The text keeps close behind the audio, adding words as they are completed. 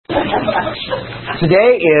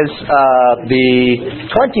Today is the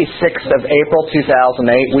 26th of April,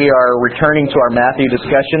 2008. We are returning to our Matthew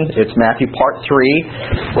discussion. It's Matthew Part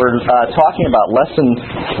 3. We're talking about Lesson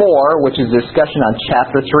 4, which is a discussion on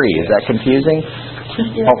Chapter 3. Is that confusing?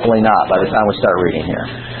 Hopefully not by the time we start reading here.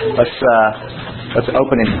 Let's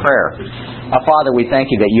open in prayer. Father, we thank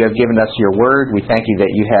you that you have given us your word. We thank you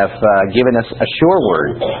that you have given us a sure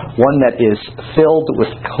word, one that is filled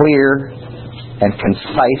with clear and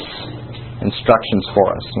concise instructions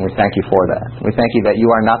for us. And we thank you for that. We thank you that you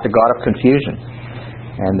are not the God of confusion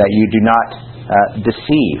and that you do not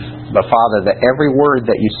deceive, but Father, that every word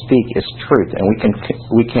that you speak is truth, and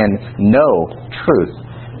we can know truth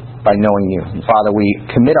by knowing you. And Father, we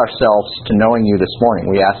commit ourselves to knowing you this morning.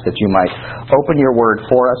 We ask that you might open your word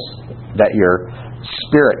for us, that your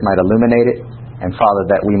Spirit might illuminate it, and Father,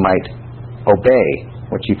 that we might obey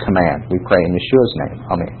what you command. We pray in Yeshua's name.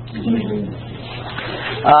 Amen.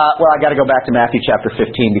 Well, I got to go back to Matthew chapter 15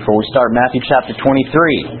 before we start. Matthew chapter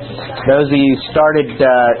 23. Those of you started,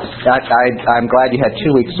 I'm glad you had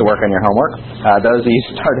 2 weeks to work on your homework. Those of you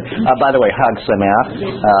started, by the way, Hag Sameach,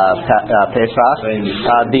 Pesach.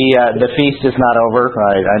 The feast is not over.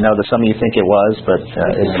 I know that some of you think it was, but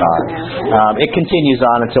it's not. It continues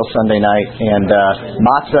on until Sunday night, and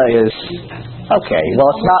matzah is... Okay, well,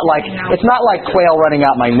 it's not like quail running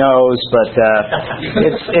out my nose, but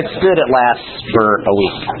it's good. It lasts for a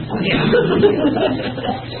week.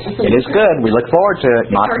 It is good. We look forward to it.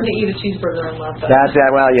 It's hard to eat a cheeseburger on matzah.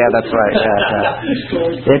 Well, yeah, that's right.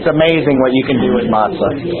 Yeah. It's amazing what you can do with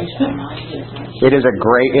matzah. It is a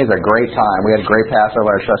great time. We had a great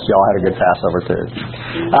Passover. I trust you all had a good Passover too.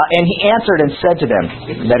 And he answered and said to them,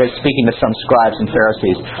 that is speaking to some scribes and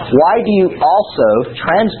Pharisees, why do you also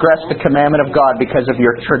transgress the commandment of God because of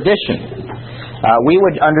your tradition? We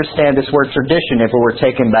would understand this word tradition if it were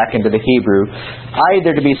taken back into the Hebrew,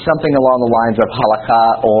 either to be something along the lines of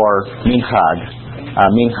halakha or minchag.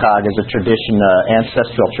 Minchag is a tradition,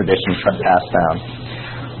 ancestral tradition passed down.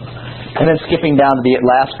 And then skipping down to the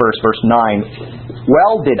last verse, verse 9.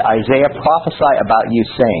 Well did Isaiah prophesy about you,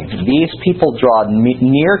 saying, these people draw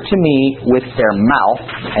near to me with their mouth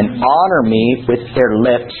and honor me with their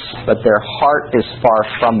lips, but their heart is far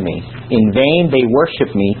from me. In vain they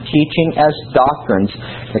worship me, teaching as doctrines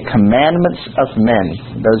the commandments of men.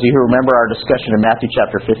 Those of you who remember our discussion in Matthew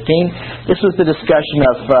chapter 15, this was the discussion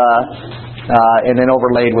of... and then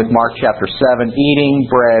overlaid with Mark chapter 7, eating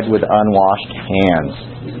bread with unwashed hands.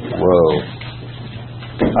 Whoa.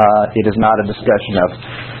 It is not a discussion of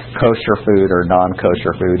kosher food or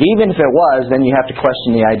non-kosher food. Even if it was, then you have to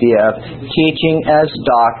question the idea of teaching as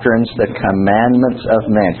doctrines the commandments of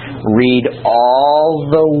men. Read all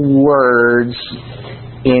the words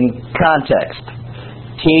in context.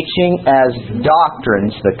 Teaching as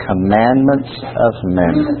doctrines the commandments of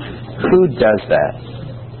men. Who does that?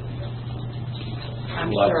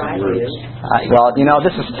 Well, I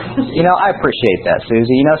appreciate that,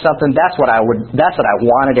 Susie. You know something? That's what I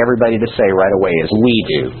wanted everybody to say right away is we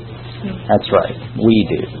do. That's right. We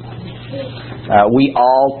do. We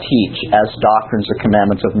all teach as doctrines the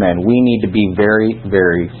commandments of men. We need to be very,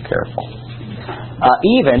 very careful.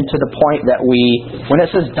 Even to the point that when it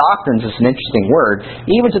says doctrines, it's an interesting word,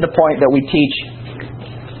 even to the point that we teach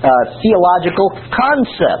theological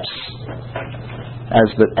concepts as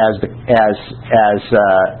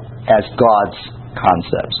God's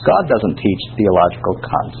concepts. God doesn't teach theological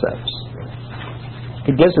concepts.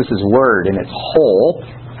 He gives us His Word in its whole,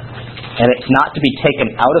 and it's not to be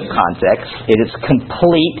taken out of context. It is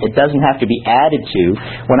complete. It doesn't have to be added to.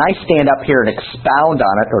 When I stand up here and expound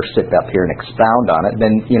on it, or sit up here and expound on it,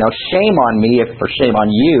 then shame on me or shame on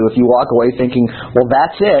you if you walk away thinking, well,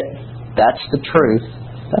 that's it. That's the truth.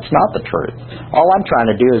 That's not the truth. All I'm trying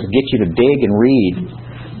to do is get you to dig and read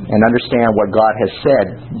and understand what God has said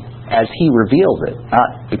as He reveals it,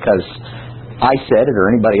 not because I said it or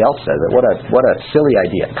anybody else says it. What a silly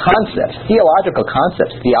idea. Concepts, theological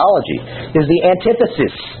concepts, theology is the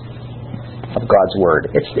antithesis of God's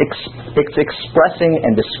Word. It's expressing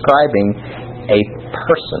and describing a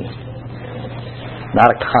person,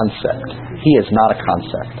 not a concept. He is not a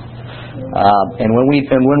concept. And when we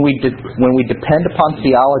depend upon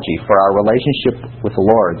theology for our relationship with the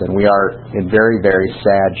Lord, then we are in very, very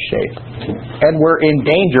sad shape. And we're in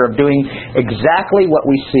danger of doing exactly what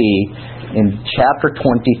we see in chapter 23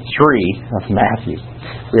 of Matthew.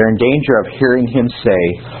 We are in danger of hearing Him say,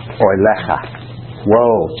 Oilecha,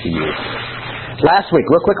 woe to you. Last week,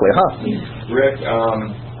 real quickly, Rick,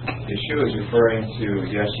 Yeshua is referring to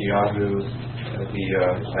Yeshayahu, the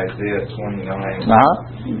Isaiah 29,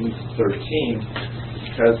 13,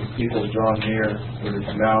 because the people draw near with his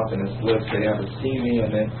mouth and his lips, they haven't seen me, and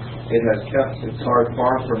then it has kept its heart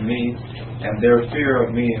far from me, and their fear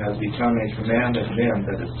of me has become a command of men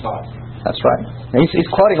that is taught. That's right. And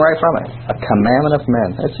he's quoting right from it. A commandment of men.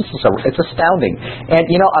 It's astounding. And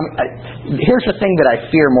here's the thing that I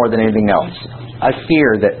fear more than anything else. I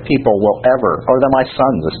fear that people will ever, or that my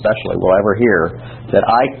sons especially, will ever hear that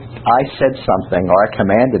I said something, or I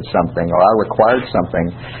commanded something, or I required something,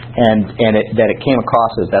 and that it came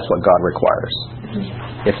across as that's what God requires.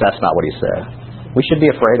 If that's not what He said. We should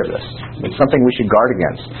be afraid of this. It's something we should guard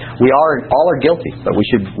against. All are guilty, but we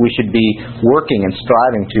should be working and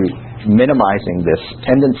striving to minimizing this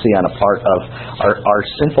tendency on a part of our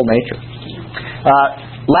sinful nature.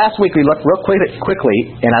 Last week we looked real quickly,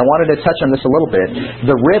 and I wanted to touch on this a little bit,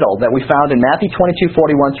 the riddle that we found in Matthew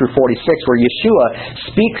 22:41 through 46, where Yeshua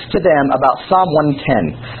speaks to them about Psalm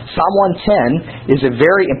 110. Psalm 110 is a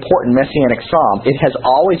very important Messianic psalm. It has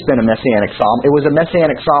always been a Messianic psalm. It was a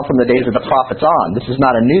Messianic psalm from the days of the prophets on. This is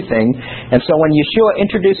not a new thing. And so when Yeshua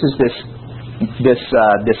introduces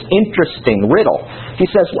this interesting riddle, he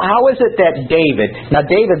says, well, how is it that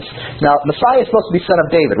now Messiah is supposed to be son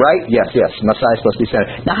of David, right? Yes, Messiah is supposed to be son.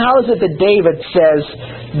 Now how is it that David says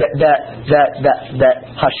that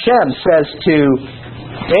Hashem says to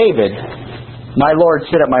David, my Lord,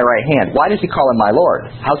 sit at my right hand? Why does he call him my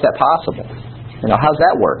Lord? How's that possible? How's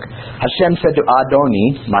that work? Hashem said to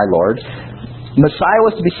Adoni, my Lord, Messiah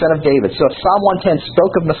was to be son of David. So if Psalm 110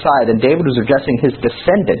 spoke of Messiah, then David was addressing his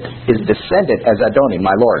descendant as Adoni,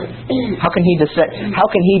 my Lord. How can he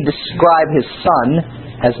describe his son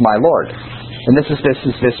as my Lord? And this is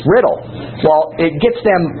this riddle. Well, it gets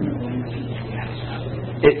them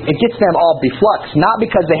all befluxed, not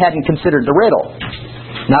because they hadn't considered the riddle.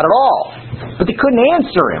 Not at all. But they couldn't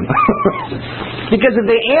answer him. Because if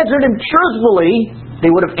they answered him truthfully, they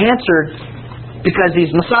would have answered because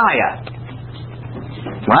he's Messiah.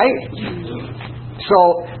 Right? So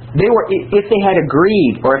if they had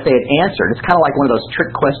agreed, or if they had answered, it's kind of like one of those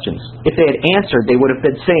trick questions. If they had answered, they would have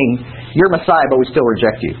been saying, you're Messiah, but we still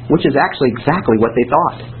reject you. Which is actually exactly what they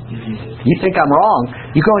thought. You think I'm wrong,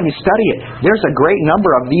 you go and you study it. There's a great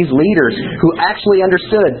number of these leaders who actually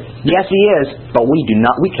understood, yes, he is, but we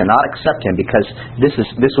cannot accept him because this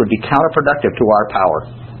would be counterproductive to our power.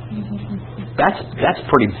 That's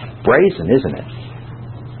pretty brazen, isn't it?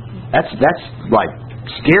 That's like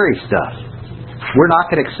scary stuff. We're not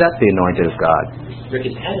going to accept the anointed of God. Rick,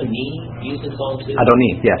 is Adoni used in Psalm 2? Adoni,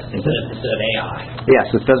 yes. Instead of AI. Yes,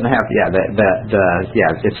 it doesn't have,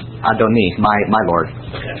 it's Adoni, my Lord.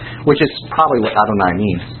 Okay. Which is probably what Adonai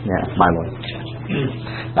means. Yeah, my Lord.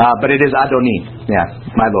 But it is Adoni. Yeah,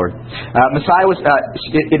 my Lord. Messiah was,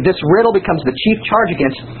 this riddle becomes the chief charge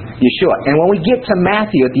against Yeshua. And when we get to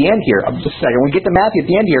Matthew at the end here, just a second, when we get to Matthew at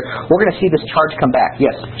the end here, we're going to see this charge come back.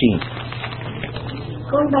 Yes, Gene.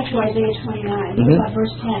 Going back to Isaiah 29,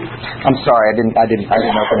 verse 10. I'm sorry, I didn't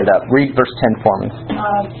open it up. Read verse 10 for me.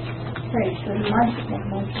 Praise for my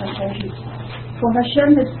translation. For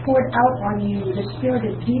Hashem has poured out on you the spirit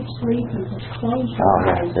of deep sleep and has closed your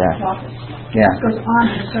eyes to prophets. Yeah. This goes on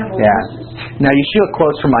for several verses. Now Yeshua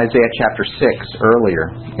quotes from Isaiah chapter 6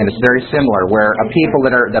 earlier, and it's very similar, where the people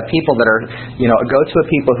that are go to a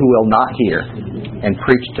people who will not hear and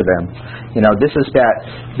preach to them. This is the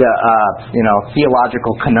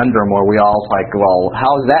theological conundrum where we all like, well, how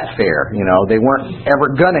is that fair? They weren't ever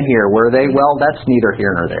going to hear, were they? Well, that's neither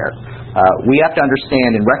here nor there. We have to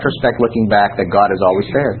understand, in retrospect, looking back, that God is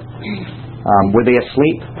always fair. Were they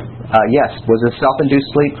asleep? Yes. Was it self-induced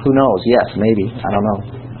sleep? Who knows? Yes, maybe. I don't know.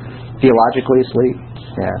 Theologically asleep?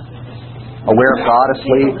 Yeah. Aware of God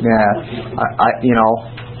asleep? Yeah.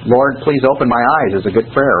 Lord, please open my eyes is a good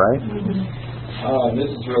prayer, right? This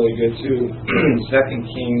is really good too. 2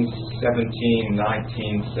 Kings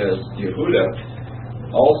 17:19 says, Yehuda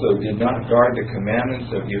also did not guard the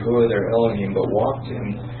commandments of Yehuda their Elohim, but walked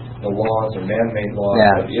in the laws or man-made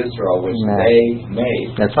laws of Israel, which they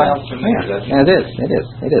made. That's right. It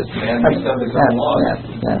is. Man makes up his own laws.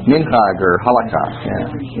 Minhag or halakha.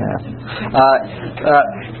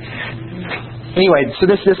 Anyway, so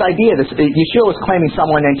this idea, Yeshua was claiming Psalm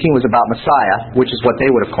 119 was about Messiah, which is what they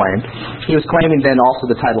would have claimed. He was claiming then also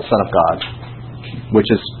the title Son of God, which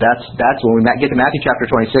is that's when we get to Matthew chapter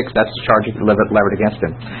 26. That's the charge levered against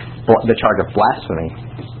him, the charge of blasphemy.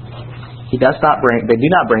 They do not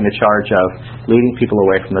bring the charge of leading people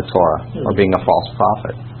away from the Torah or being a false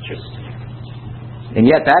prophet. And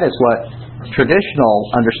yet that is what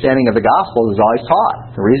traditional understanding of the gospel is always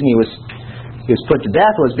taught. The reason he was put to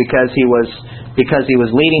death was because he was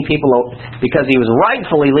leading people, because he was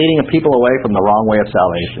rightfully leading people away from the wrong way of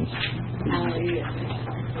salvation.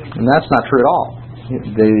 And that's not true at all.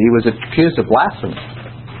 He was accused of blasphemy.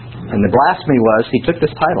 And the blasphemy was, he took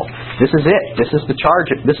this title. This is it. This is the charge.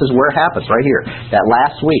 This is where it happens, right here. That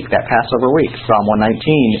last week, that Passover week, Psalm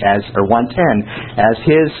 119 or 110 as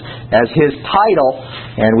his title,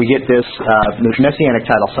 and we get this messianic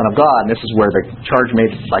title, Son of God. And this is where the charge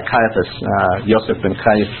made by Caiaphas, Yosef ben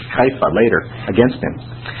Caiaphas later against him.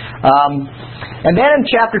 And then in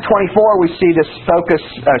chapter 24 we see this focus,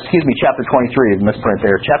 chapter 23, misprint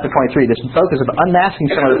there, chapter 23, this focus of unmasking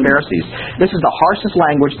some of the Pharisees. This is the harshest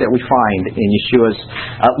language that we find in Yeshua's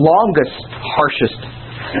longest, harshest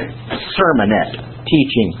sermonette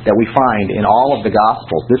teaching that we find in all of the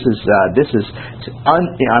Gospels. This is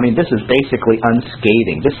basically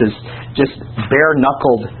unscathing. This is just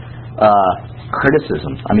bare-knuckled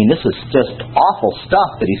criticism. I mean, this is just awful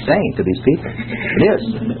stuff that he's saying to these people. It is.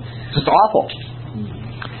 It's just awful.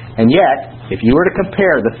 And yet, if you were to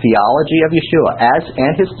compare the theology of Yeshua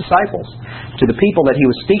and his disciples to the people that he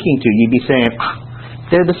was speaking to, you'd be saying,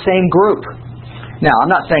 they're the same group. Now,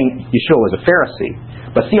 I'm not saying Yeshua was a Pharisee,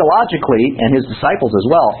 but theologically, and his disciples as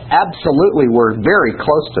well, absolutely were very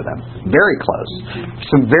close to them. Very close.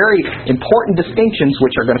 Some very important distinctions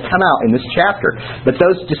which are going to come out in this chapter. But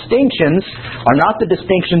those distinctions are not the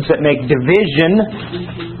distinctions that make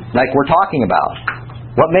division like we're talking about.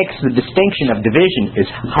 What makes the distinction of division is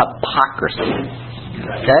hypocrisy.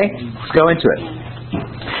 Okay? Let's go into it.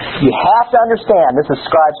 You have to understand, this is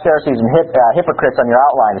scribes, Pharisees, and hypocrites on your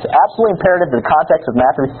outline. It's absolutely imperative that the context of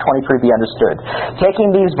Matthew 23 be understood.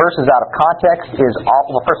 Taking these verses out of context is,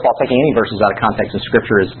 first of all, taking any verses out of context in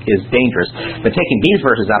Scripture is dangerous. But taking these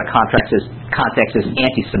verses out of context is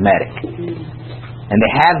anti-Semitic. And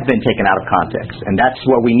they have been taken out of context. And that's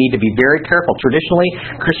what we need to be very careful. Traditionally,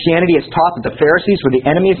 Christianity has taught that the Pharisees were the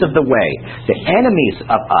enemies of the way, the enemies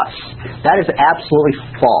of us. That is absolutely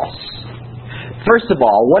false. First of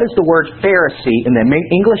all, what does the word Pharisee in the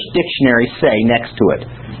English dictionary say next to it?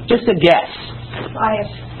 Just a guess.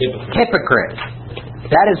 Hypocrite.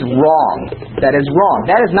 That is wrong. That is wrong.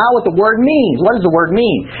 That is not what the word means. What does the word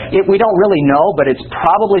mean? We don't really know, but it's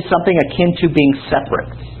probably something akin to being separate.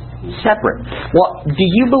 Separate. Well, do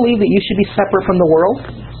you believe that you should be separate from the world?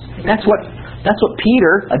 That's what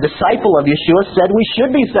Peter, a disciple of Yeshua, said we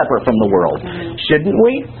should be separate from the world. Shouldn't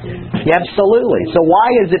we? Yeah, absolutely. So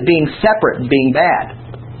why is it being separate being bad?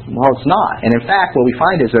 Well, it's not. And in fact, what we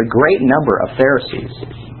find is a great number of Pharisees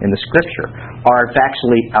in the Scripture are in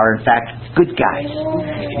fact good guys.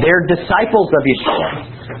 They're disciples of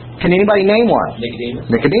Yeshua. Can anybody name one?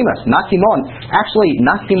 Nicodemus. Nachimon. Actually,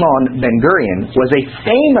 Nachimon Ben-Gurion was a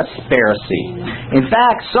famous Pharisee. In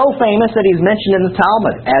fact, so famous that he's mentioned in the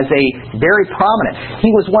Talmud as a very prominent.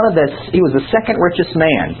 He was the second richest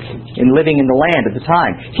man living in the land at the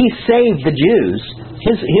time. He saved the Jews.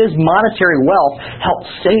 His monetary wealth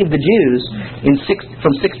helped save the Jews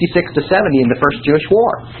from 66 to 70 in the First Jewish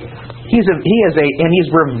War. He's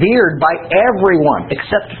revered by everyone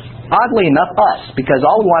except, oddly enough, us, because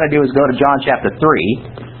all we want to do is go to John chapter 3,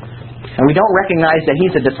 and we don't recognize that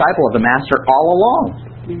he's a disciple of the Master all along.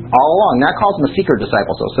 All along. Now, it calls him a secret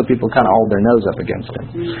disciple, so some people kind of hold their nose up against him.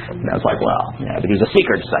 And I was like, well, yeah, but he's a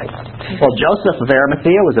secret disciple. Well, Joseph of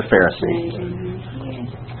Arimathea was a Pharisee.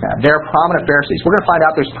 There are prominent Pharisees. We're going to find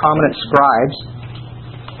out there's prominent scribes,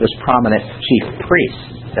 there's prominent chief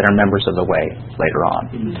priests that are members of the way later on.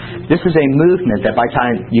 This is a movement that by the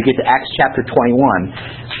time you get to Acts chapter 21,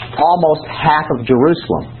 almost half of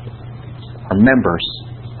Jerusalem are members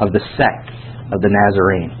of the sect of the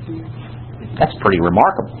Nazarene. That's pretty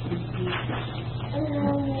remarkable.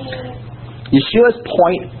 Yeshua's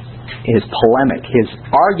point, his polemic, his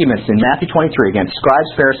arguments in Matthew 23 against scribes,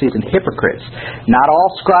 Pharisees, and hypocrites. Not all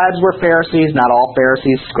scribes were Pharisees, not all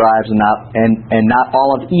Pharisees scribes, and not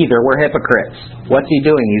all of either were hypocrites. What's he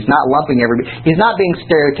doing? He's not lumping everybody. He's not being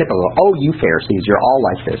stereotypical. Oh, you Pharisees, you're all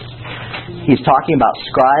like this. He's talking about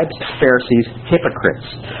scribes, Pharisees, hypocrites.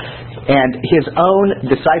 And his own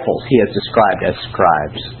disciples he has described as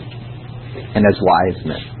scribes and as wise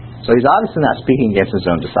men. So he's obviously not speaking against his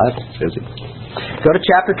own disciples, is he? Go to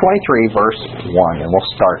chapter 23, verse 1, and we'll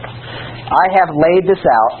start. I have laid this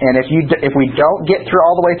out, and if we don't get through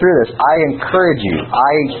all the way through this, I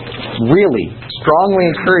really strongly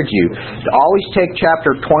encourage you to always take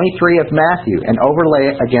chapter 23 of Matthew and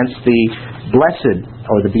overlay it against the blessed,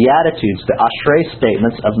 or the Beatitudes, the Ashrei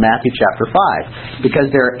statements of Matthew chapter 5. Because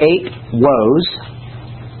there are 8 woes,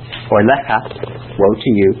 or lecha, woe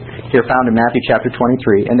to you, here found in Matthew chapter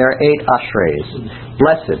 23, and there are 8 Ashreis.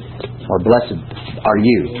 Blessed, or blessed are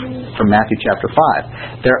you. from Matthew chapter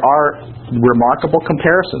 5. There are remarkable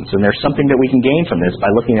comparisons, and there's something that we can gain from this by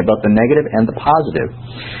looking at both the negative and the positive.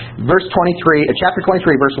 Chapter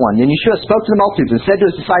 23, verse 1. Then Yeshua spoke to the multitudes and said to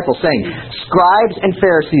his disciples, saying, Scribes and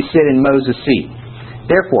Pharisees sit in Moses' seat.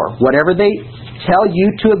 Therefore, whatever they tell you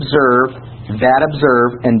to observe, that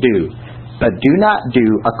observe and do. But do not do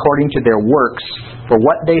according to their works, for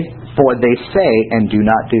they say and do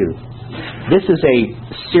not do. This is a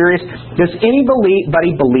serious... Does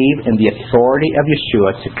anybody believe in the authority of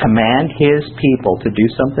Yeshua to command His people to do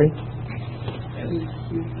something?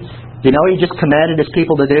 You know what He just commanded His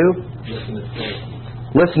people to do?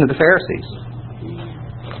 Listen to the Pharisees.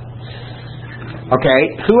 Okay,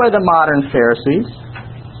 who are the modern Pharisees?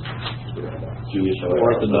 Jewish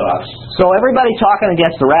Orthodox. So everybody talking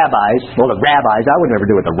against the rabbis, well, the rabbis, I would never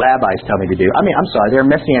do what the rabbis tell me to do. I mean, I'm sorry, they're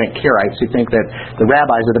Messianic Karaites who think that the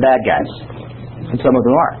rabbis are the bad guys. And some of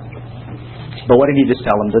them are. But what did He just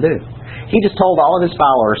tell them to do? He just told all of His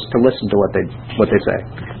followers to listen to what they say.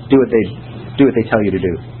 Do what they tell you to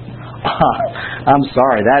do. I'm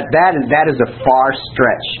sorry, that is a far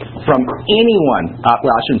stretch from anyone,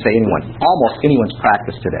 well, I shouldn't say anyone, almost anyone's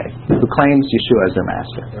practice today who claims Yeshua as their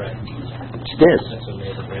master. Right. Just is.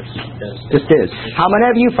 Just is. How many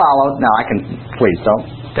of you follow, now please don't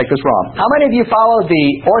take this wrong. How many of you follow the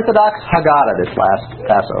Orthodox Haggadah this last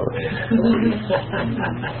Passover?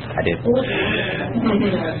 I did.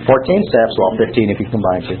 14 steps, well 15 if you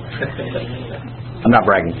combine two. I'm not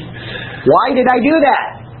bragging. Why did I do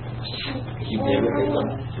that?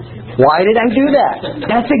 Why did I do that?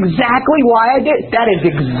 That's exactly why I did it. That is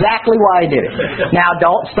exactly why I did it. Now,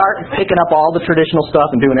 don't start picking up all the traditional stuff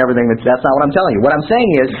and doing everything. That's not what I'm telling you. What I'm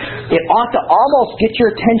saying is, it ought to almost get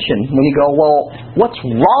your attention when you go, well, what's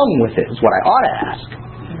wrong with it is what I ought to ask.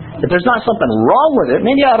 If there's not something wrong with it,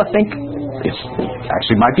 maybe I ought to think it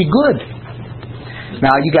actually might be good.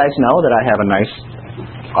 Now, you guys know that I have a nice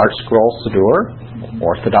Art Scroll Siddur,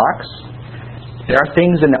 Orthodox. There are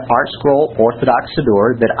things in the Art Scroll Orthodox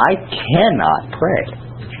Siddur that I cannot pray.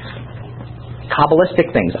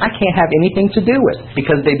 Kabbalistic things I can't have anything to do with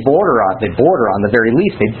because they border on the very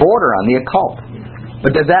least, they border on the occult.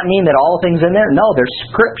 But does that mean that all the things in there? No, there's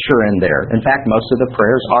scripture in there. In fact, most of the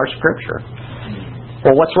prayers are scripture.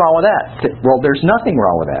 Well, what's wrong with that? Well, there's nothing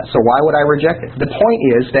wrong with that. So why would I reject it? The point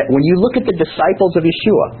is that when you look at the disciples of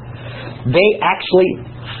Yeshua, they actually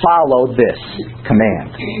follow this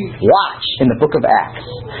command. Watch in the book of Acts.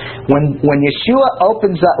 When Yeshua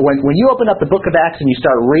opens up, when you open up the book of Acts and you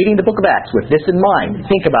start reading the book of Acts with this in mind,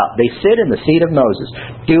 think about, they sit in the seat of Moses,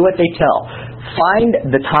 do what they tell, find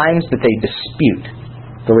the times that they dispute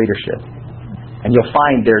the leadership. And you'll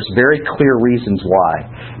find there's very clear reasons why.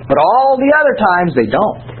 But all the other times they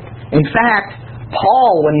don't. In fact,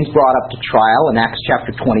 Paul, when he's brought up to trial in Acts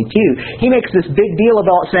chapter 22, he makes this big deal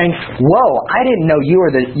about saying, whoa, I didn't know you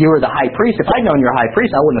were the high priest. If I'd known you were high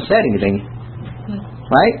priest, I wouldn't have said anything.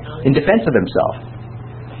 Right? In defense of himself.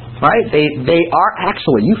 Right? They are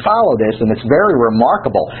actually, you follow this, and it's very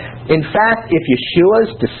remarkable. In fact, if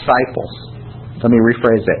Yeshua's disciples, let me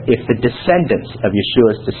rephrase that, if the descendants of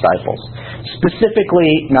Yeshua's disciples, specifically,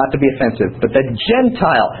 not to be offensive, but the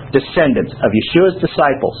Gentile descendants of Yeshua's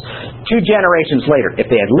disciples, 2 generations later, if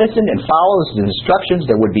they had listened and followed his instructions,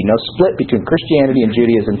 there would be no split between Christianity and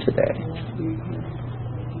Judaism today.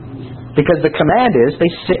 Because the command is, they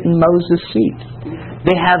sit in Moses' seat.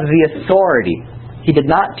 They have the authority. He did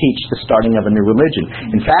not teach the starting of a new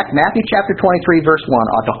religion. In fact, Matthew chapter 23, verse 1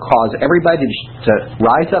 ought to cause everybody to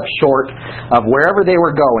rise up short of wherever they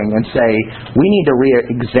were going and say, we need to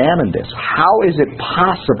re-examine this. How is it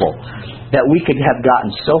possible that we could have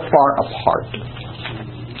gotten so far apart?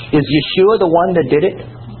 Is Yeshua the one that did it?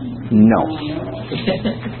 No.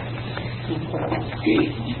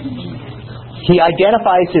 He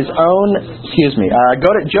identifies his own, go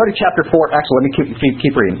to chapter 4, actually let me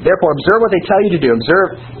keep reading. Therefore observe what they tell you to do,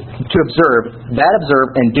 observe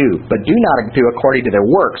and do, but do not do according to their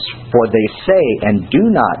works, for they say and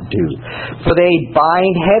do not do. For they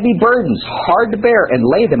bind heavy burdens, hard to bear, and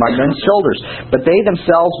lay them on men's shoulders, but they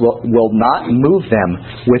themselves will not move them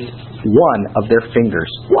with one of their fingers.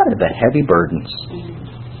 What are the heavy burdens?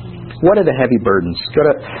 What are the heavy burdens? Go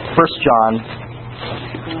to 1 John.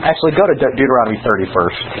 Actually, go to Deuteronomy 30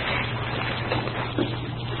 first.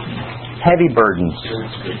 Heavy burdens.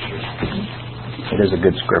 It is a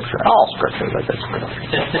good scripture. All scripture is a good scripture.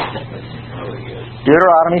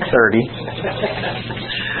 Deuteronomy 30.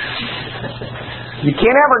 You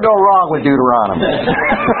can't ever go wrong with Deuteronomy.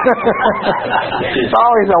 It's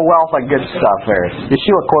always a wealth of good stuff there.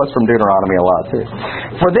 Yeshua quotes from Deuteronomy a lot too.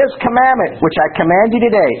 For this commandment which I command you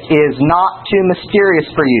today is not too mysterious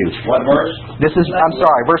for you. What verse? Verse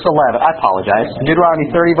 11. I apologize.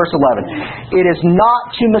 Deuteronomy 30, verse 11. It is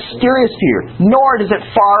not too mysterious for you, nor is it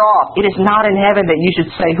far off. It is not in heaven that you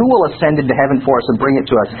should say, who will ascend into heaven for us and bring it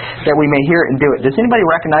to us, that we may hear it and do it. Does anybody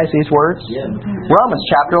recognize these words? Yeah. Romans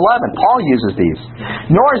chapter 11. Paul uses these.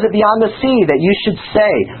 Nor is it beyond the sea that you should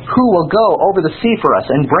say, who will go over the sea for us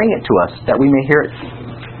and bring it to us, that we may hear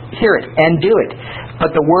it and do it.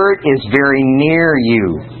 But the word is very near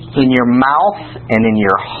you, in your mouth and in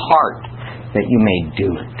your heart, that you may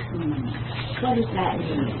do it. What does that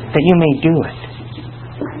mean? That you may do it.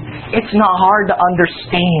 It's not hard to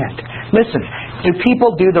understand. Listen, do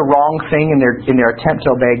people do the wrong thing in their attempt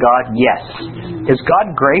to obey God? Yes. Is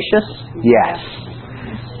God gracious? Yes.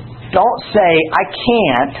 Don't say, I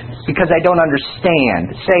can't because I don't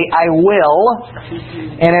understand. Say, I will,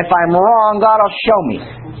 and if I'm wrong, God will show me.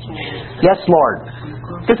 Yes, Lord.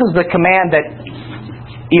 This is the command that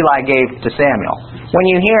Eli gave to Samuel. When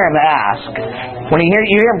you hear him ask, when you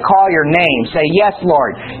hear him call your name, say, yes,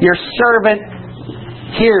 Lord, your servant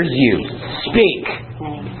hears you. Speak.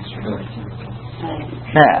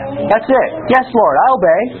 Yeah, that's it. Yes, Lord, I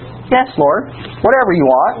obey. Yes, Lord. Whatever you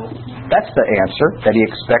want. That's the answer that He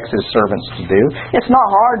expects His servants to do. It's not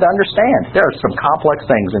hard to understand. There are some complex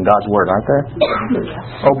things in God's Word, aren't there?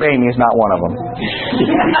 Obey me is not one of them.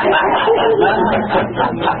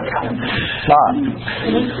 It's not.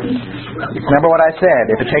 Remember what I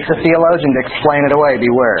said. If it takes a theologian to explain it away,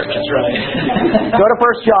 beware. That's right. Go to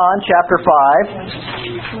 1 John chapter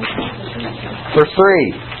 5, verse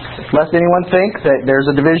 3. Lest anyone think that there's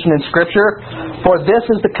a division in Scripture, for this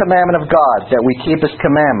is the commandment of God, that we keep His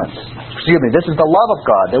commandments. This is the love of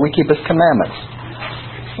God, that we keep His commandments.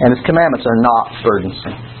 And His commandments are not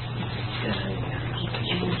burdensome.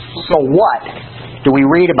 So what do we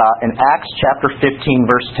read about in Acts chapter 15,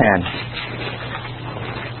 verse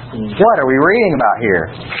 10? What are we reading about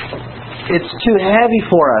here? It's too heavy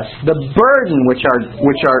for us. The burden which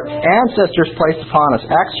our ancestors placed upon us.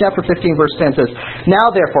 Acts chapter 15 verse 10 says,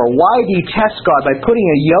 Now therefore, why do you test God by putting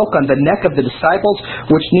a yoke on the neck of the disciples,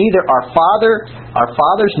 which neither our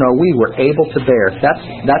fathers nor we were able to bear?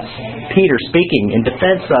 That's Peter speaking in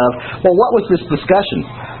defense of, well, what was this discussion?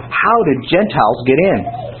 How did Gentiles get in?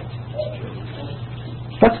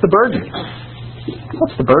 What's the burden?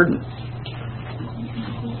 What's the burden?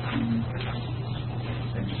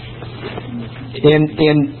 Well,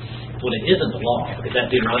 it isn't the law, because that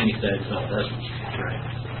Deuteronomy says it's not burden.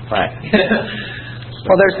 Right.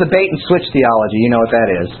 Well, there's the bait and switch theology. You know what that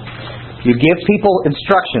is. You give people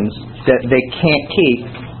instructions that they can't keep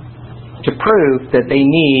to prove that they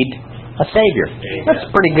need a Savior. That's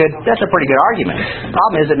pretty good. That's a pretty good argument. The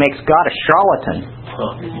problem is it makes God a charlatan.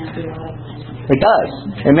 It does.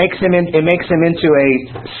 It makes him into a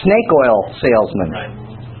snake oil salesman. Right.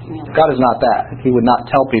 God is not that. He would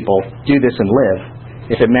not tell people, do this and live,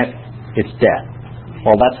 if it meant it's death.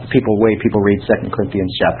 Well, that's the way people read 2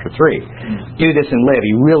 Corinthians chapter 3. Do this and live.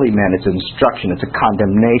 He really meant it's an instruction. It's a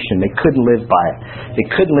condemnation. They couldn't live by it. They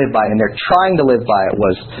couldn't live by it, and they're trying to live by it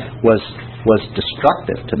was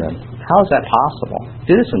destructive to them. How is that possible?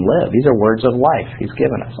 Do this and live. These are words of life He's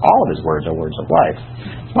given us. All of His words are words of life.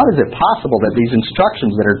 How is it possible that these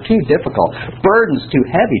instructions that are too difficult, burdens too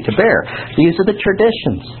heavy to bear, these are the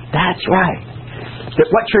traditions? That's right.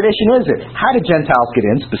 What tradition is it? How did Gentiles get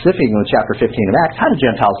in? Specifically in chapter 15 of Acts, how did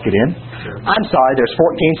Gentiles get in? I'm sorry, there's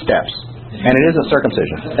 14 steps. And it isn't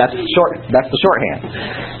circumcision. That's the shorthand.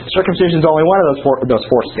 Circumcision is only one of those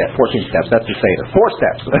 14 steps. That's the Seder. 4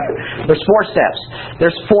 steps. There's 4 steps.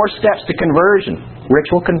 There's 4 steps to conversion.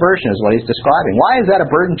 Ritual conversion is what he's describing. Why is that a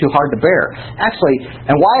burden too hard to bear? Actually,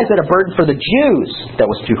 and why is it a burden for the Jews that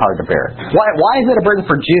was too hard to bear? Why is it a burden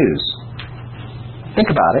for Jews? Think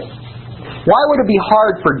about it. Why would it be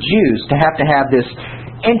hard for Jews to have this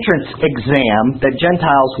entrance exam that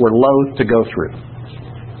Gentiles were loath to go through?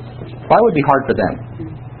 Why would it be hard for them?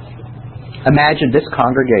 Imagine this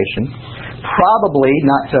congregation, probably,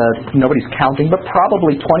 nobody's counting, but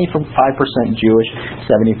probably 25% Jewish,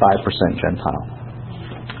 75% Gentile.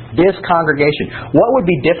 This congregation, what would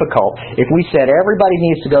be difficult if we said everybody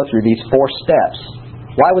needs to go through these 4 steps?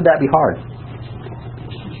 Why would that be hard?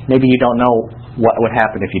 Maybe you don't know what would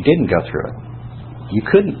happen if you didn't go through it. You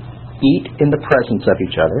couldn't eat in the presence of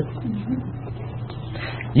each other.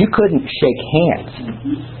 You couldn't shake hands.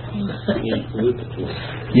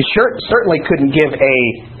 You certainly couldn't give a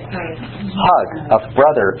hug of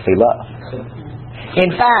brotherly love.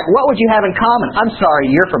 In fact, what would you have in common? I'm sorry,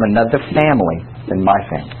 you're from another family. than my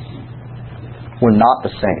family. We're not the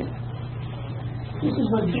same. This is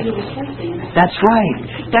what Peter was testing. That's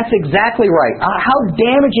right. That's exactly right. How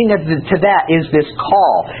damaging to that is this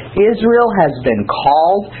call? Israel has been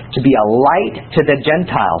called to be a light to the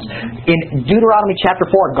Gentiles. In Deuteronomy chapter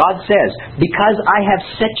 4, God says, because I have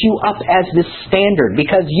set you up as this standard,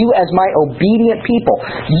 because you as my obedient people,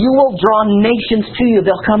 you will draw nations to you.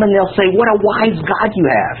 They'll come and they'll say, what a wise God you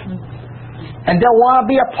have. And they'll want to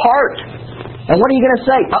be a part. And what are you going to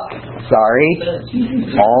say? Oh, sorry,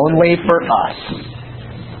 only for us.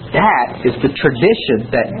 That is the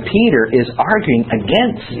tradition that Peter is arguing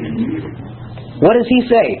against. What does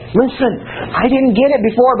he say? Listen, I didn't get it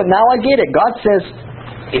before, but now I get it. God says,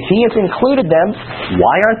 if He has included them,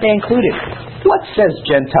 why aren't they included? What says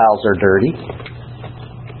Gentiles are dirty?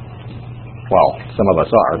 Well, some of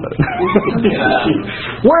us are, but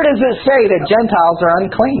where does it say that Gentiles are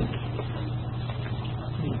unclean?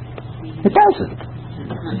 It doesn't.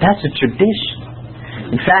 That's a tradition.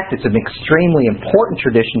 In fact, it's an extremely important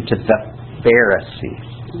tradition to the Pharisees.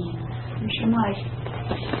 Shammai.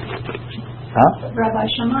 Huh? Rabbi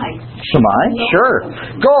Shammai. Shammai? Sure.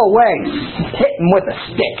 Go away. Hit him with a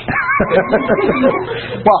stick.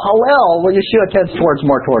 Well, Hallel, well, Yeshua tends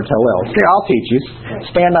more towards Hallel. Here, I'll teach you.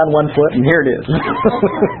 Stand on one foot, and here it is.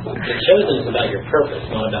 The chosen is about your purpose,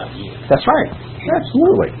 not about you. That's right.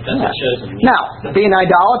 Absolutely. That's what chosen means. Now, being an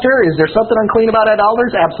idolater, is there something unclean about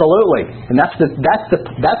idolaters? Absolutely. And that's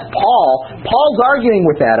Paul. Paul's arguing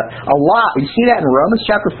with that a lot. You see that in Romans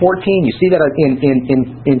chapter 14. You see that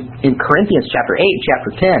in Corinthians chapter 8, chapter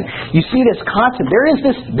 10. You see this concept. There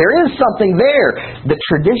is something there. The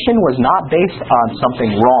tradition was not based on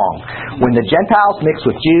something wrong. When the Gentiles mix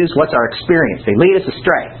with Jews, what's our experience? They lead us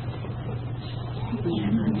astray.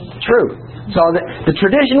 True. So the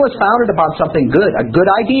tradition was founded upon something good, a good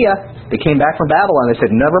idea. They came back from Babylon. They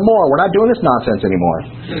said, nevermore, we're not doing this nonsense anymore.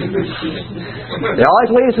 They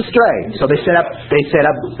always lead us astray. So they set up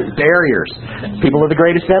barriers. People of the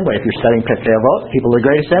Great Assembly. If you're studying Pirkei Avot, people of the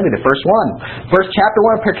Great Assembly, the first one. First chapter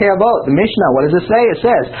 1 of Pirkei Avot, the Mishnah, what does it say? It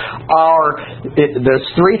says, there's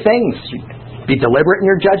three things. Be deliberate in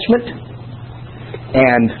your judgment,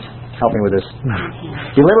 and help me with this.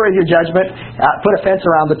 Be deliberate in your judgment. Put a fence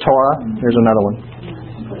around the Torah. Here's another one.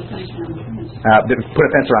 Put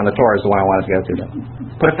a fence around the Torah is the one I wanted to go to.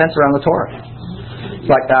 Put a fence around the Torah. It's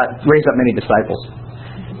like raise up many disciples.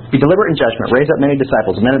 Be deliberate in judgment. Raise up many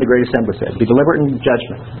disciples. The men of the Great Assembly said. Be deliberate in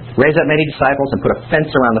judgment. Raise up many disciples and put a fence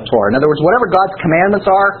around the Torah. In other words, whatever God's commandments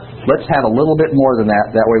are, let's have a little bit more than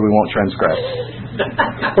that. That way we won't transgress.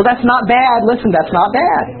 Well, that's not bad. Listen, that's not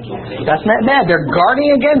bad. That's not bad. They're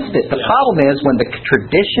guarding against it. The problem is when the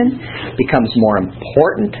tradition becomes more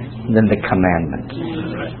important than the commandment.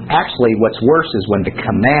 Actually, what's worse is when the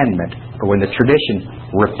commandment, or when the tradition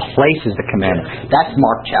replaces the commandment. That's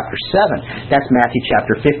Mark chapter 7. That's Matthew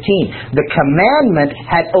chapter 15. The commandment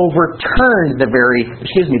had overturned the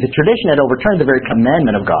tradition had overturned the very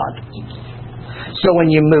commandment of God. So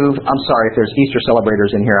when you move, I'm sorry if there's Easter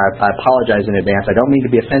celebrators in here, I apologize in advance. I don't mean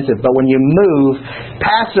to be offensive, but when you move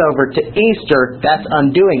Passover to Easter, that's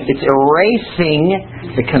undoing. It's erasing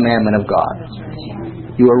the commandment of God.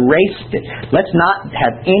 You erased it. Let's not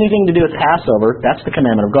have anything to do with Passover. That's the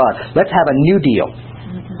commandment of God. Let's have a new deal.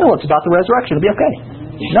 Oh, it's about the resurrection. It'll be okay.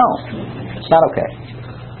 No, it's not okay.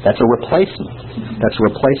 That's a replacement. That's a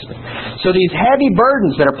replacement. So these heavy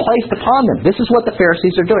burdens that are placed upon them, this is what the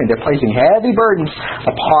Pharisees are doing. They're placing heavy burdens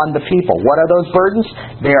upon the people. What are those burdens?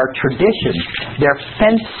 They are traditions. They're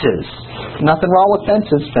fences. Nothing wrong with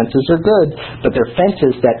fences. Fences are good. But they're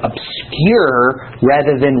fences that obscure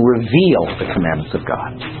rather than reveal the commandments of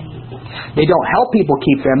God. They don't help people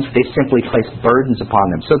keep them. They simply place burdens upon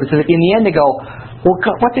them. So in the end they go, well,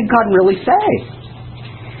 what did God really say?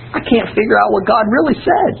 I can't figure out what God really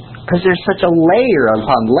said because there's such a layer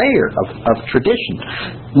upon layer of tradition,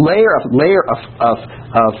 layer of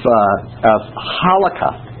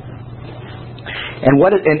halakha. And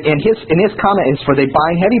his comment is, for they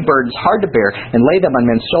bind heavy burdens hard to bear and lay them on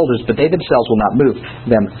men's shoulders, but they themselves will not move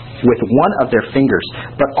them with one of their fingers.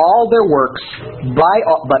 But all their works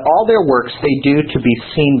they do to be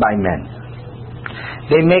seen by men.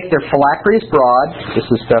 They make their phylacteries broad. This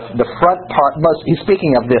is the front part. He's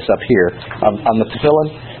speaking of this up here on the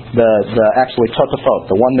tefillin, the actually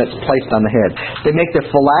totafot, the one that's placed on the head. They make their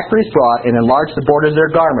phylacteries broad and enlarge the borders of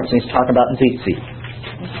their garments. And he's talking about tzitzit.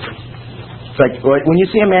 It's like when you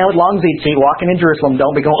see a man with long tzitzit walking in Jerusalem,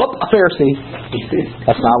 don't be going, "Oh, a Pharisee."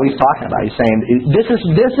 That's not what he's talking about. He's saying this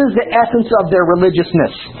is the essence of their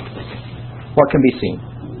religiousness. What can be seen?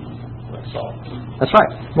 That's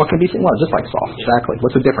right. What can be seen? Well, just like Saul. Exactly.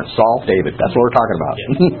 What's the difference? Saul, David. That's what we're talking about.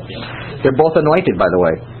 They're both anointed, by the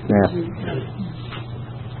way. Yeah.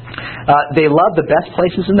 They love the best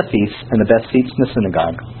places in the feast and the best seats in the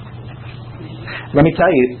synagogue. Let me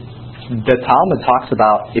tell you, the Talmud talks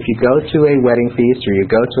about if you go to a wedding feast or you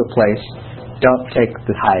go to a place, don't take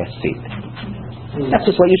the highest seat. That's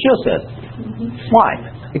just what Yeshua said. Why?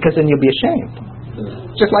 Because then you'll be ashamed.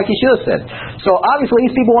 Just like Yeshua said. So obviously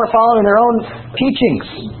these people weren't following their own teachings,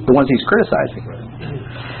 the ones he's criticizing.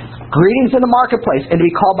 Greetings in the marketplace, and to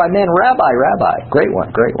be called by men, Rabbi, Rabbi. Great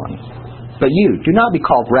one, great one. But you, do not be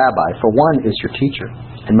called Rabbi, for one is your teacher,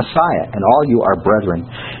 and Messiah, and all you are brethren.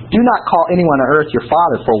 Do not call anyone on earth your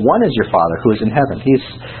father, for one is your Father who is in heaven. He's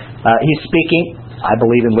speaking, I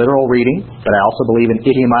believe in literal reading, but I also believe in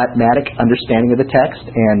idiomatic understanding of the text,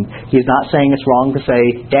 and he's not saying it's wrong to say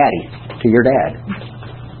daddy to your dad.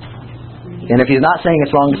 And if he's not saying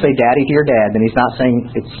it's wrong to say daddy to your dad, then he's not saying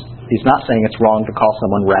it's wrong to call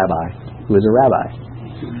someone rabbi who is a rabbi.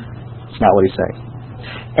 It's not what he's saying.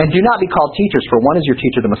 And do not be called teachers, for one is your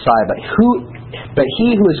teacher, the Messiah, but he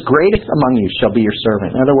who is greatest among you shall be your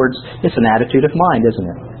servant. In other words, it's an attitude of mind, isn't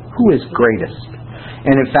it? Who is greatest?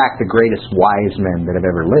 And in fact, the greatest wise men that have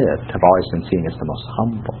ever lived have always been seen as the most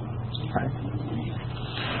humble. Right?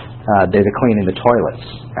 They're the cleaning the toilets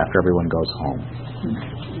after everyone goes home.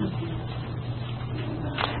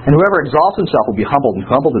 And whoever exalts himself will be humbled, and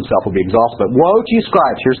who humbles himself will be exalted. But woe to you,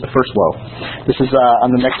 scribes! Here's the first woe. This is on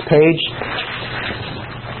the next page.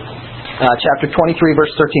 Chapter 23,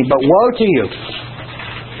 verse 13. But woe to you!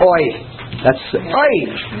 Oi! That's oi!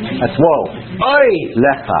 That's woe. Oi!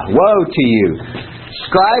 Lecha! Woe to you!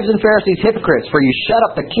 Scribes and Pharisees, hypocrites, for you shut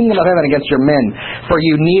up the kingdom of heaven against your men. For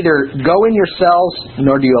you neither go in yourselves,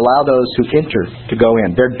 nor do you allow those who enter to go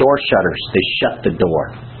in. They're door shutters. They shut the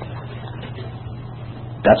door.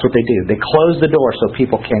 That's what they do. They close the door so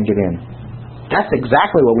people can't get in. That's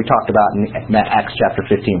exactly what we talked about in Acts chapter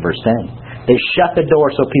 15, verse 10. They shut the door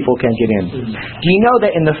so people can't get in. Do you know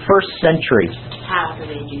that in the first century... How do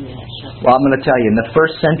they do that? Well, I'm going to tell you. In the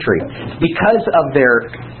first century, because of their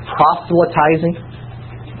proselytizing,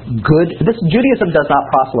 Judaism does not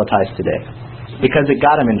proselytize today, because it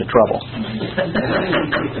got them into trouble.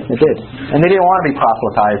 It did. And they didn't want to be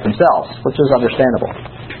proselytized themselves, which is understandable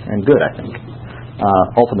and good, I think.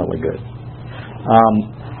 Ultimately good.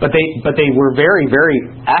 But they were very, very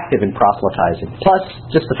active in proselytizing. Plus,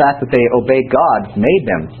 just the fact that they obeyed God made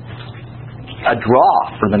them a draw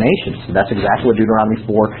for the nations. And that's exactly what Deuteronomy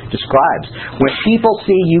 4 describes. When people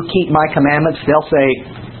see you keep my commandments, they'll say,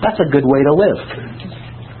 that's a good way to live.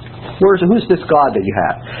 Who's this God that you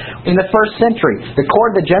have? In the first century, the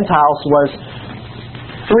court of the Gentiles was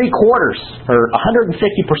 3/4 or 150%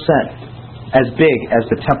 as big as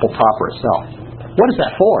the temple proper itself. What is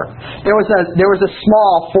that for? There was a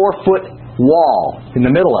small 4-foot wall in the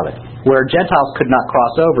middle of it where Gentiles could not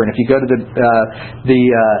cross over. And if you go to the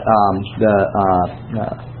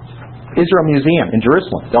Israel Museum in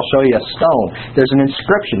Jerusalem, they'll show you a stone. There's an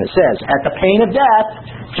inscription that says, "At the pain of death,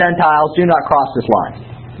 Gentiles do not cross this line."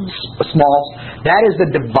 That is the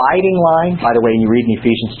dividing line. By the way, when you read in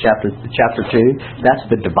Ephesians chapter 2, that's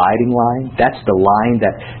the dividing line. That's the line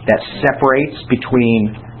that separates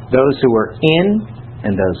between those who are in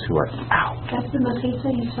and those who are out. That's the Mechitza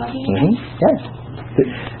you're talking about? Yes.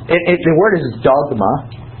 The word is dogma.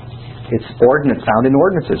 It's ordinance, found in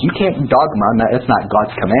ordinances. You can't dogma. That's not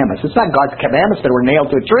God's commandments. It's not God's commandments that were nailed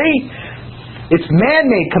to a tree. It's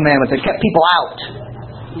man-made commandments that kept people out.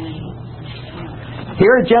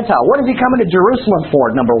 Here a Gentile, what is he coming to Jerusalem for,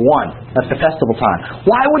 number one, at the festival time?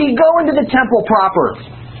 Why would he go into the temple proper?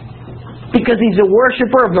 Because he's a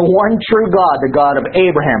worshiper of the one true God, the God of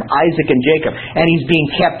Abraham, Isaac, and Jacob. And he's being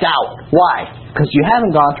kept out. Why? Because you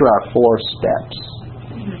haven't gone through our 4 steps.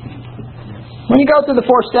 When you go through the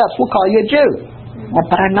 4 steps, we'll call you a Jew. Well,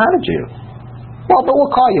 but I'm not a Jew. Well, but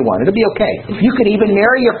we'll call you one. It'll be okay. You could even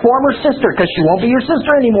marry your former sister, because she won't be your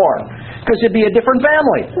sister anymore. Because it'd be a different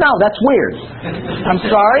family. No, that's weird. I'm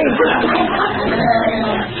sorry.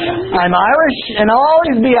 I'm Irish, and I'll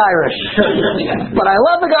always be Irish. But I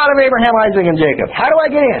love the God of Abraham, Isaac, and Jacob. How do I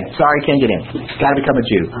get in? Sorry, can't get in. Got to become a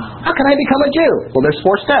Jew. How can I become a Jew? Well, there's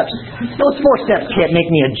 4 steps. Those 4 steps can't make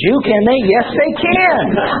me a Jew, can they? Yes, they can.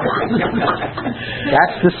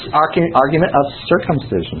 That's this argument of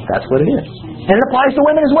circumcision. That's what it is. And it applies to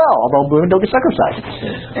women as well, although women don't get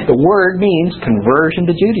circumcised. The word means conversion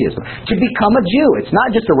to Judaism. To become a Jew. It's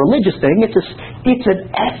not just a religious thing, it's an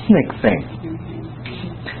ethnic thing.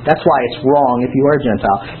 That's why it's wrong if you are a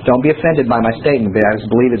Gentile. Don't be offended by my statement, but I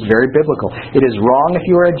believe it's very biblical. It is wrong if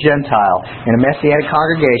you are a Gentile in a Messianic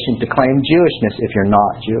congregation to claim Jewishness if you're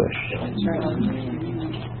not Jewish.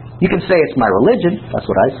 You can say it's my religion. That's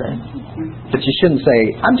what I say. But you shouldn't say,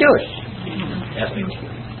 I'm Jewish.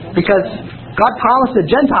 Because God promised that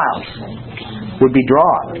Gentiles would be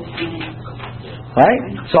drawn. Right?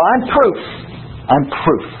 So I'm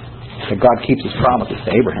proof that God keeps His promises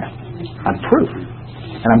to Abraham. I'm proof.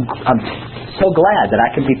 And I'm so glad that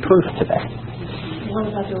I can be proof today. What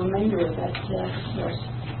about the remainder of that verse?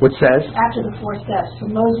 What says? After the 4 steps. So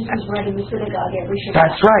Moses was read in the synagogue every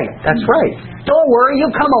Shabbat. That's right. Don't worry,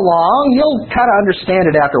 you'll come along. You'll kind of understand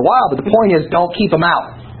it after a while. But the point is, don't keep them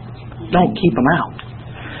out. Don't keep them out.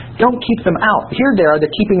 Don't keep them out. Here they are,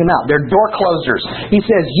 they're keeping them out. They're door closers. He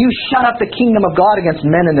says, you shut up the kingdom of God against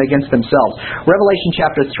men and against themselves. Revelation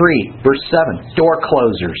chapter 3, verse 7. Door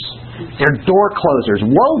closers. They're door closers.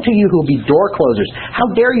 Woe to you who will be door closers. How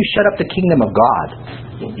dare you shut up the kingdom of God?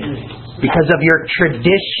 Because of your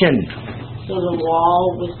tradition. So the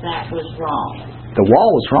wall was wrong. The wall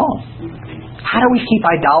was wrong. How do we keep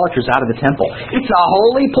idolaters out of the temple? It's a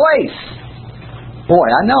holy place. Boy,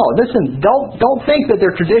 I know. Listen, don't think that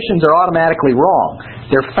their traditions are automatically wrong.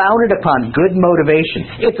 They're founded upon good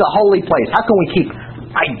motivation. It's a holy place. How can we keep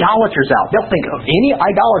idolaters out? They'll think any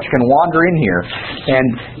idolater can wander in here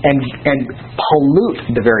and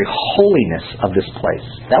pollute the very holiness of this place.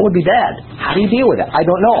 That would be bad. How do you deal with it? I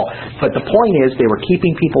don't know. But the point is, they were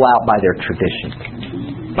keeping people out by their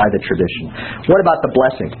tradition. By the tradition. What about the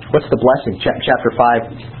blessing? What's the blessing? Chapter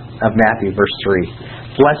 5 of Matthew, verse 3.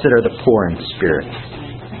 Blessed are the poor in spirit.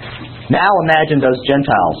 Now imagine those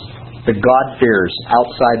Gentiles, the God-fearers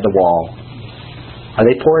outside the wall. Are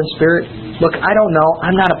they poor in spirit? Look, I don't know.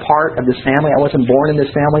 I'm not a part of this family. I wasn't born in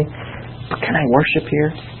this family. But can I worship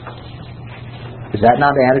here? Is that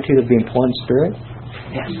not the attitude of being poor in spirit?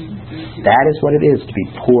 Yes. That is what it is to be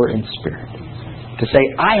poor in spirit. To say,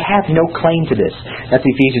 I have no claim to this. That's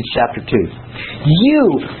Ephesians chapter 2. You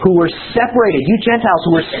who were separated, you Gentiles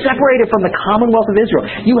who were separated from the commonwealth of Israel,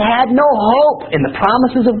 you had no hope in the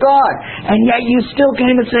promises of God. And yet you still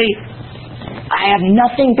came and say, I have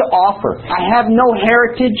nothing to offer. I have no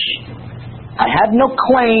heritage. I have no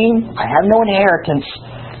claim. I have no inheritance.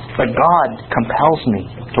 But God compels me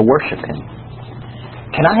to worship Him.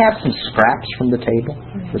 Can I have some scraps from the table?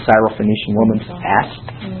 The Syrophoenician woman asked.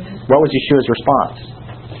 What was Yeshua's response?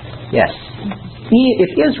 Yes.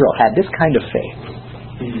 If Israel had this kind of faith,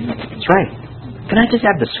 that's right. Can I just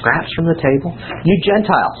have the scraps from the table? You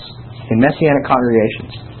Gentiles in Messianic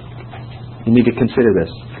congregations, you need to consider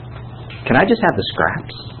this. Can I just have the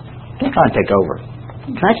scraps? Don't try and take over.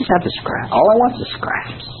 Can I just have the scraps? All I want is the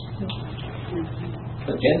scraps.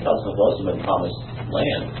 The Gentiles have also been promised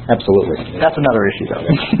land. Absolutely. That's another issue, though.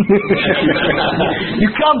 You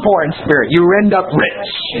come poor in spirit, you end up rich.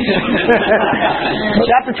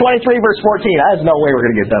 Chapter 23, verse 14. There's no way we're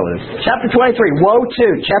going to get done with this. Chapter 23, woe to.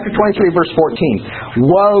 Chapter 23, verse 14.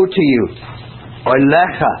 Woe to you,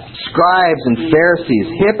 Olecha, scribes and Pharisees,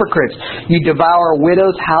 hypocrites. You devour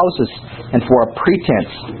widows' houses, and for a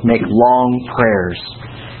pretense make long prayers.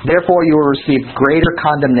 Therefore you will receive greater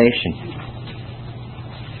condemnation.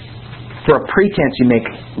 For a pretense you make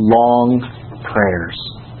long prayers.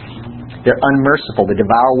 They're unmerciful. They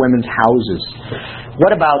devour women's houses.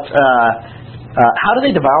 What about, how do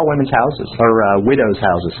they devour women's houses? Or widows'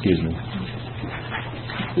 houses, excuse me.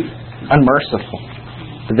 Unmerciful.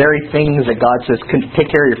 The very things that God says, take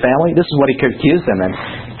care of your family, this is what He could accuse them in.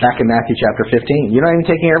 Back in Matthew chapter 15. You're not even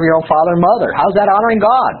taking care of your own father and mother. How's that honoring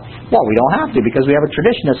God? Well, we don't have to, because we have a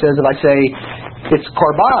tradition that says if I say it's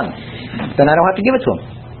korban, then I don't have to give it to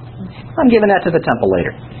Him. I'm giving that to the temple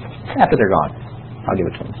later. After they're gone, I'll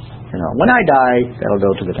give it to them. When I die, that'll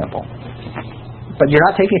go to the temple. But you're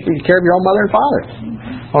not taking care of your own mother and father.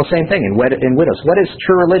 Well, same thing in widows. What is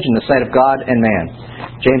true religion in the sight of God and man?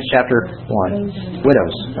 James chapter 1.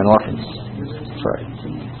 Widows and orphans. That's right.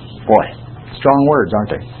 Boy, strong words,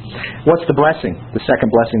 aren't they? What's the blessing? The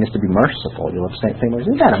second blessing is to be merciful. You'll have the same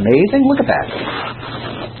words. Isn't that amazing? Look at that.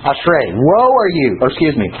 Ashrei, woe are you,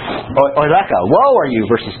 Olecha, woe are you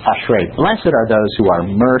versus Ashrei. Blessed are those who are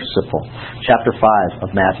merciful. Chapter 5 of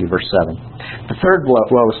Matthew, verse 7. The third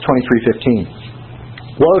woe is 23:15.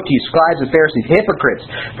 Woe to you, scribes and Pharisees, hypocrites,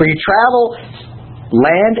 for you travel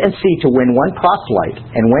land and sea to win one proselyte,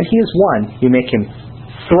 and when he is won, you make him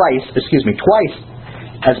twice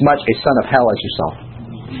as much a son of hell as yourself.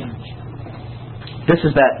 This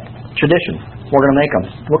is that tradition. We're going to make them.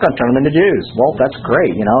 We're going to turn them into Jews. Well, that's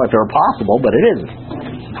great, if it were possible, but it isn't.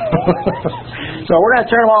 So So we're going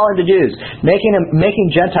to turn them all into Jews,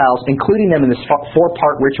 making Gentiles, including them in this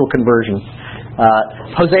four-part ritual conversion.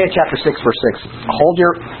 Hosea chapter 6, verse 6. Hold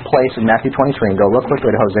your place in Matthew 23 and go real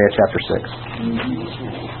quickly to Hosea chapter 6.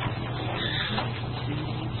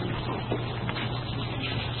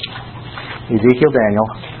 Ezekiel, Daniel,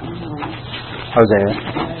 Hosea,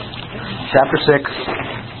 chapter 6,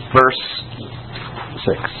 verse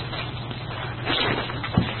 6.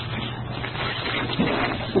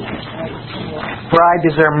 For I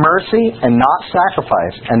desire mercy and not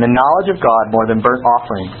sacrifice, and the knowledge of God more than burnt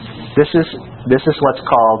offerings. This is what's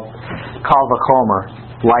called kal vachomer,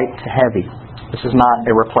 light to heavy. This is not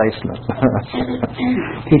a replacement.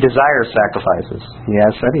 He desires sacrifices. He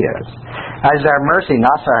has said he has. I desire mercy,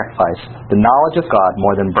 not sacrifice, the knowledge of God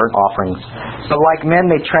more than burnt offerings. So like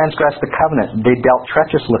men, they transgressed the covenant. They dealt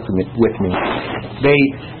treacherously with me.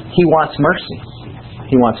 He wants mercy.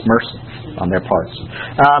 He wants mercy on their parts.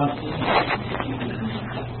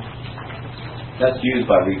 That's used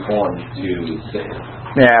by Reform to say.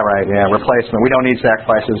 Yeah, right. Yeah, replacement. We don't need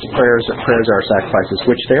sacrifices. Prayers are sacrifices,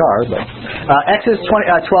 which they are. But Exodus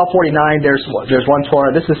 12:49. There's one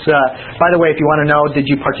Torah. This is, by the way, if you want to know, did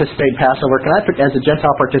you participate in Passover? Can I, as a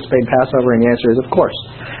Gentile, participate in Passover? And the answer is, of course.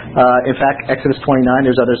 In fact, Exodus 29.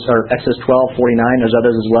 There's others, or Exodus 12:49. There's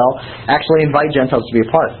others as well. Actually, invite Gentiles to be a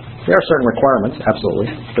part. There are certain requirements, absolutely,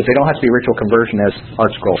 but they don't have to be ritual conversion, as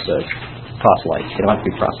Art Scroll says. Proselytes. They don't have to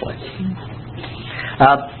be proselytes. In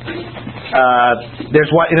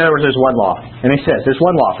other words, there's one law. And he says, there's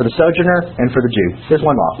one law for the sojourner and for the Jew. There's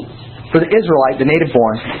one law. For the Israelite, the native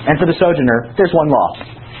born, and for the sojourner, there's one law.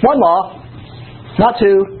 One law, not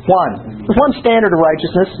two, one. There's one standard of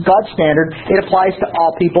righteousness, God's standard. It applies to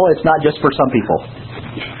all people. It's not just for some people.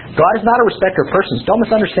 God is not a respecter of persons. Don't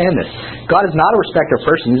misunderstand this. God is not a respecter of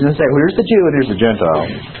persons. He doesn't say, well, here's the Jew and here's the Gentile.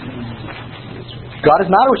 God is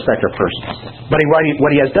not a respecter of persons. But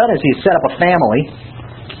what he has done is he's set up a family.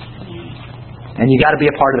 And you got to be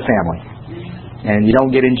a part of the family. And you don't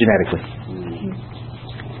get in genetically.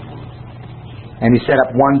 And he set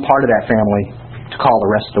up one part of that family to call the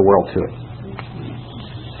rest of the world to it.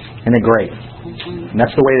 Isn't it great? And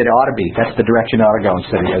that's the way that it ought to be. That's the direction it ought to go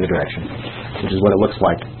instead of the other direction. Which is what it looks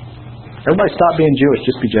like. Everybody stop being Jewish,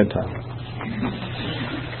 just be Gentile.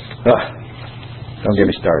 Don't get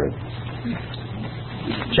me started.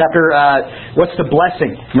 What's the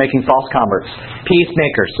blessing for making false converts?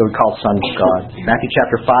 Peacemakers, so we call sons of God. Matthew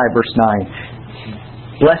chapter 5, verse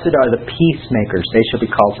 9. Blessed are the peacemakers, they shall be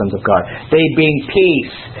called sons of God. They being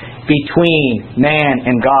peace between man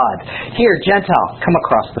and God. Here, Gentile, come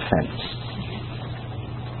across the fence.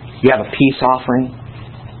 You have a peace offering?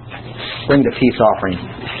 Bring the peace offering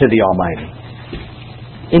to the Almighty.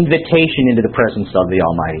 Invitation into the presence of the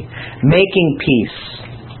Almighty. Making peace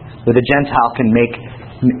where the Gentile can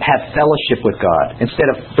have fellowship with God instead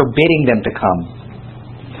of forbidding them to come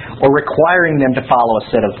or requiring them to follow a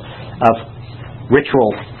set of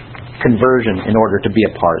ritual conversion in order to be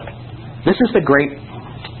a part. This is the great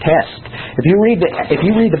test. If you read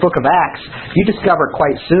the book of Acts, you discover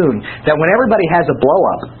quite soon that when everybody has a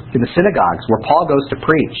blow-up in the synagogues where Paul goes to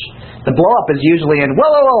preach, the blow-up is usually in,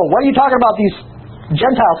 whoa, what are you talking about? These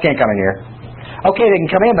Gentiles can't come in here. Okay, they can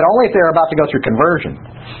come in, but only if they're about to go through conversion.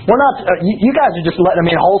 We're not. You guys are just letting them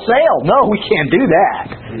in wholesale. No, we can't do that.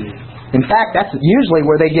 In fact, that's usually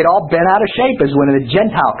where they get all bent out of shape, is when the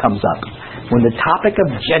Gentile comes up. When the topic of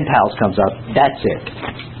Gentiles comes up, that's it.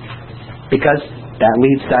 Because that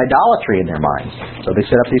leads to idolatry in their minds. So they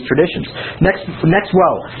set up these traditions. Next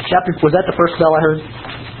woe. Was that the first spell I heard?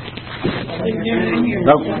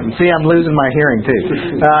 Nope. See, I'm losing my hearing too.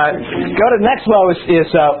 Go to the next woe is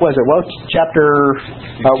what is it? Woe chapter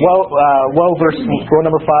woe verse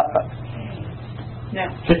number 5. No.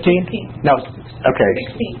 15? No. Okay.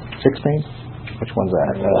 16. Which one's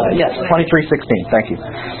that? Yes, 23:16. Thank you.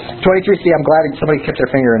 23. See, I'm glad somebody kept their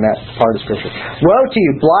finger in that part of the scripture. Woe to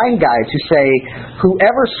you, blind guides, who say,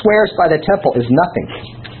 "Whoever swears by the temple is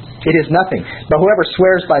nothing. It is nothing. But whoever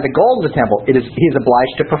swears by the gold of the temple, he is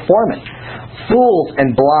obliged to perform it. Fools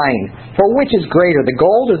and blind, for which is greater, the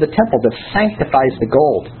gold or the temple that sanctifies the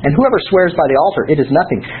gold? And whoever swears by the altar, it is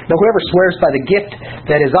nothing. But whoever swears by the gift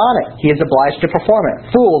that is on it, he is obliged to perform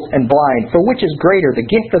it. Fools and blind, for which is greater, the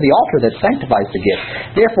gift or the altar that sanctifies the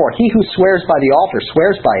gift? Therefore, he who swears by the altar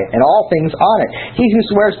swears by it, and all things on it. He who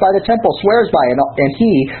swears by the temple swears by it, and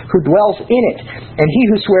he who dwells in it. And he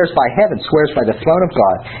who swears by heaven swears by the throne of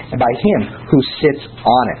God, and by him who sits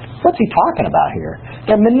on it." What's he talking about here?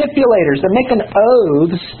 They're manipulators. They're making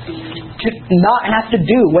oaths to not have to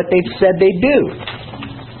do what they've said they do.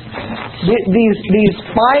 these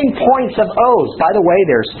fine points of oaths. By the way,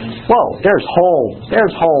 there's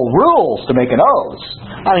whole rules to make an oath.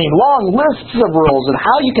 I mean, long lists of rules on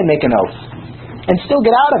how you can make an oath and still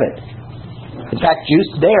get out of it. In fact, Jews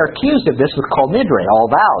today are accused of this with Kol Nidre, all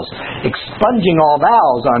vows, expunging all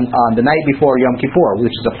vows on the night before Yom Kippur,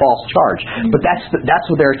 which is a false charge. But that's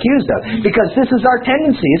what they're accused of, because this is our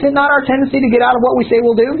tendency. Is it not our tendency to get out of what we say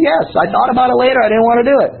we'll do? Yes, I thought about it later. I didn't want to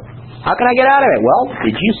do it. How can I get out of it? Well,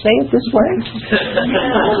 did you say it this way?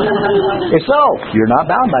 If so, you're not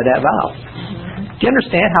bound by that vow. Do you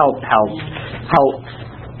understand how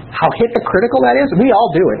hypocritical that is? We all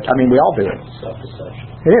do it. I mean, we all do it. Self-deception.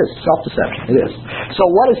 It is self-deception. It is. So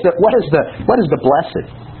what is the blessed?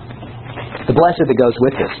 The blessed that goes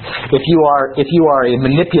with this. If you are a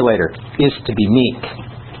manipulator, is to be meek.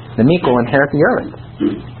 The meek will inherit the earth.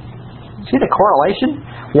 See the correlation?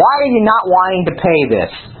 Why are you not wanting to pay this?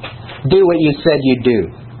 Do what you said you'd do.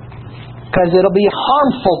 Because it'll be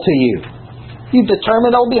harmful to you. You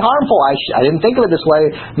determined it'll be harmful. I didn't think of it this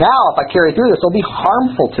way. Now, if I carry through this, it'll be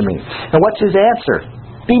harmful to me. And what's his answer?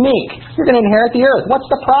 Be meek. You're going to inherit the earth. What's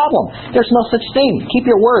the problem? There's no such thing. Keep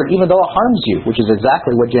your word, even though it harms you, which is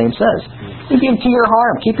exactly what James says. Even to your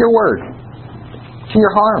harm, keep your word. To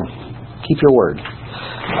your harm, keep your word.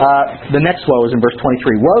 The next woe is in verse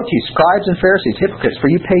 23. Woe to you, scribes and Pharisees, hypocrites, for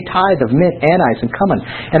you pay tithe of mint, anise, and cumin,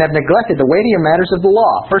 and have neglected the weightier matters of the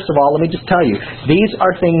law. First of all, let me just tell you, these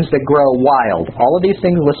are things that grow wild. All of these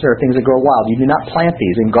things listed are things that grow wild. You do not plant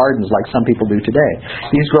these in gardens like some people do today.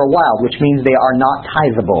 These grow wild, which means they are not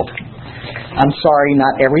tithable. I'm sorry,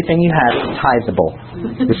 not everything you have is tithable.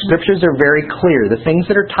 The scriptures are very clear. The things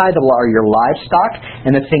that are tithable are your livestock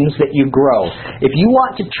and the things that you grow. If you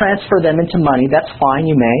want to transfer them into money, that's fine,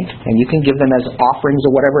 you may, and you can give them as offerings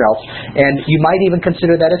or whatever else. And you might even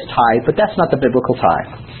consider that as tithe, but that's not the biblical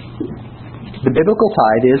tithe. The biblical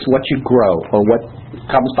tithe is what you grow, or what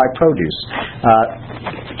comes by produce.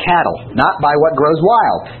 Cattle, not by what grows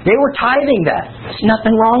wild. They were tithing that. There's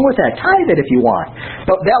nothing wrong with that. Tithe it if you want.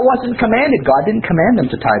 But that wasn't commanded. God didn't command them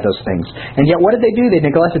to tithe those things. And yet what did they do? They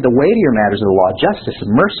neglected the weightier matters of the law, justice and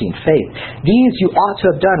mercy and faith. These you ought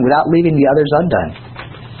to have done without leaving the others undone.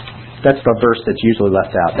 That's the verse that's usually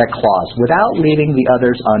left out, that clause. Without leaving the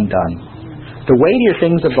others undone. The weightier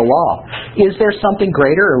things of the law. Is there something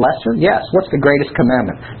greater or lesser? Yes. What's the greatest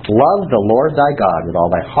commandment? Love the Lord thy God with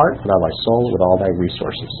all thy heart, with all thy soul, with all thy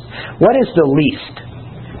resources. What is the least?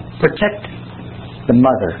 Protect the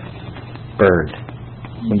mother bird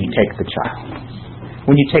when you take the child.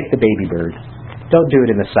 When you take the baby bird, don't do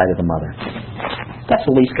it in the sight of the mother. That's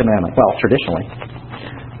the least commandment. Well, traditionally.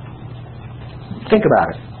 Think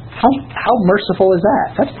about it. How merciful is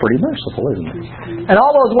that? That's pretty merciful, isn't it? And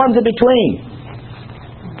all those ones in between,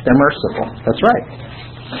 they're merciful. That's right.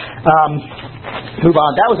 Move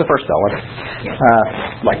on. That was the first bell.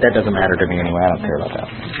 That doesn't matter to me anyway. I don't care about that.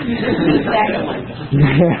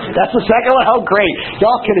 That's the second one? Oh, great.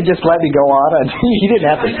 Y'all could have just let me go on. You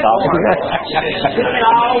didn't have to stop me.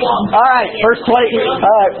 All right. Verse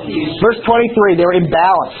 23. They were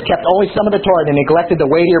imbalanced. Kept only some of the Torah. They neglected the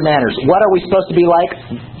weightier matters. What are we supposed to be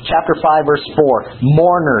like? Chapter 5, verse 4.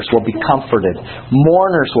 Mourners will be comforted.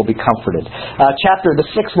 Mourners will be comforted. The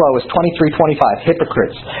sixth woe is 23:25.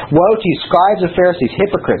 Hypocrites. Woe to you, scribes and Pharisees,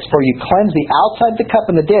 hypocrites, for you cleanse the outside of the cup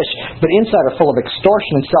and the dish, but inside are full of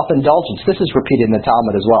extortion and self-indulgence. This is repeated in the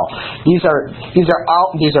Talmud as well. These are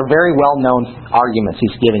very well-known arguments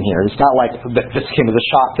he's giving here. It's not like this came as a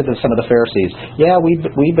shock to some of the Pharisees. Yeah,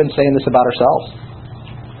 we've been saying this about ourselves.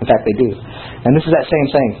 In fact, they do. And this is that same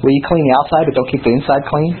saying. Will you clean the outside but don't keep the inside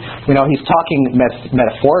clean? You know, he's talking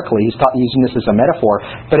metaphorically. He's using this as a metaphor,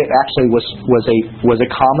 but it actually was a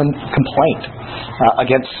common complaint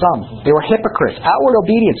against some. They were hypocrites. Outward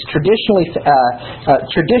obedience, traditionally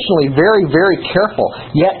very, very careful,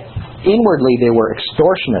 yet inwardly they were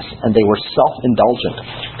extortionists and they were self-indulgent.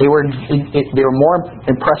 They were more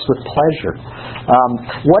impressed with pleasure.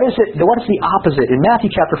 What is the opposite? In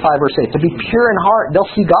Matthew chapter 5 verse 8, to be pure in heart, they'll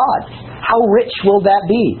see God. How rich will that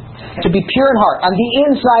be? To be pure in heart. On the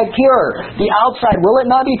inside pure. The outside, will it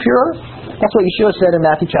not be pure? That's what Yeshua said in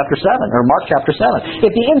Matthew chapter 7, or Mark chapter 7.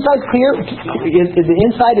 If the inside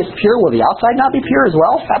is pure, will the outside not be pure as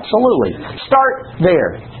well? Absolutely. Start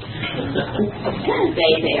there.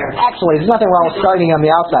 Actually, there's nothing wrong with starting on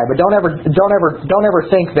the outside, but don't ever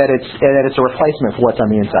think that it's a replacement for what's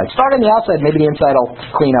on the inside. Start on the outside, maybe the inside will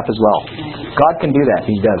clean up as well. God can do that.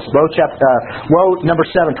 He does. Woe number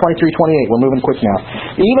 7, 23:28. We're moving quick now.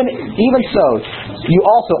 Even so, you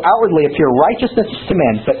also outwardly appear righteousness to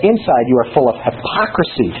men, but inside you are full of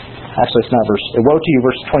hypocrisy Actually, it's not woe to you,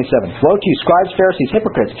 verse 27. Woe to you, scribes, Pharisees,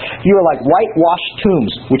 hypocrites. You are like whitewashed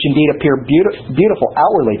tombs, which indeed appear beautiful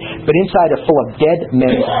outwardly, but inside are full of dead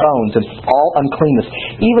men's bones and all uncleanness.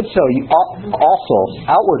 Even so, you also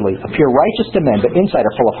outwardly appear righteous to men, but inside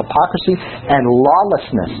are full of hypocrisy and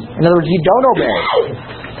lawlessness. In other words, you don't obey.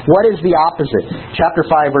 What is the opposite? Chapter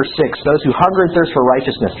 5, verse 6. Those who hunger and thirst for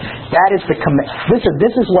righteousness. That is the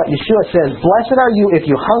this is what Yeshua says. Blessed are you if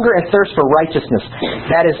you hunger and thirst for righteousness.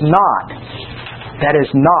 That is not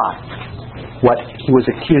what he was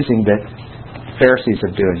accusing the Pharisees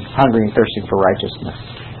of doing, hungering and thirsting for righteousness.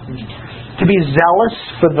 To be zealous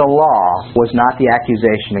for the law was not the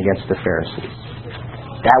accusation against the Pharisees.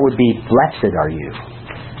 That would be, blessed are you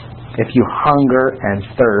if you hunger and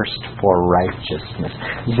thirst for righteousness.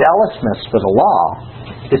 Zealousness for the law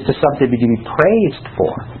is to something to be praised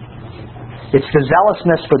for. It's the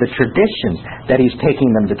zealousness for the tradition that he's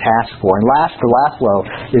taking them to task for. And the last woe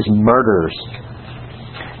is murderers.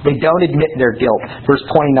 They don't admit their guilt. Verse 29.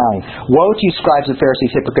 Woe to you, scribes and Pharisees,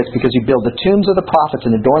 hypocrites, because you build the tombs of the prophets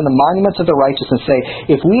and adorn the monuments of the righteous, and say,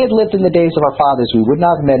 if we had lived in the days of our fathers, we would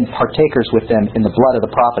not have been partakers with them in the blood of the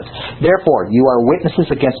prophets. Therefore, you are witnesses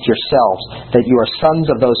against yourselves that you are sons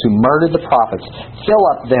of those who murdered the prophets. Fill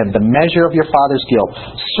up then the measure of your father's guilt.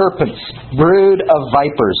 Serpents, brood of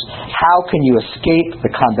vipers, how can you escape the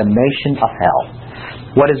condemnation of hell?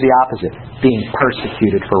 What is the opposite? Being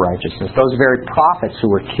persecuted for righteousness. Those very prophets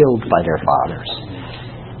who were killed by their fathers.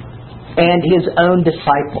 And his own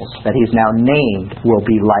disciples, that he's now named, will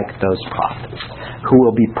be like those prophets, who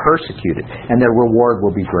will be persecuted, and their reward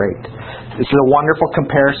will be great. This is a wonderful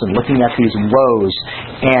comparison, looking at these woes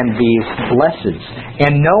and these blesseds,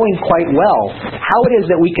 and knowing quite well how it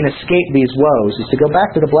is that we can escape these woes is to go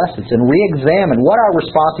back to the blesseds and re-examine what our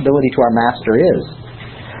responsibility to our Master is.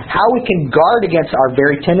 How we can guard against our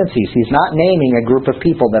very tendencies. He's not naming a group of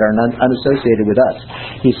people that are unassociated with us.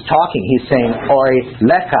 He's saying, Oi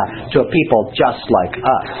lecha, to a people just like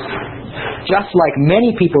us. Just like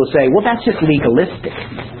many people say, well, that's just legalistic.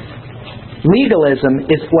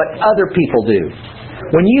 Legalism is what other people do.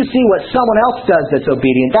 When you see what someone else does that's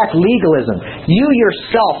obedient, that's legalism. You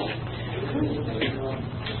yourself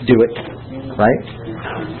do it, right?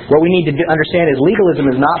 What we need to understand is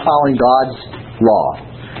legalism is not following God's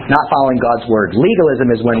law. Not following God's word. Legalism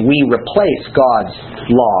is when we replace God's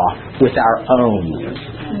law with our own.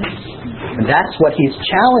 And that's what he's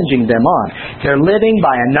challenging them on. They're living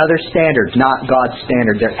by another standard, not God's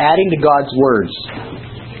standard. They're adding to God's words.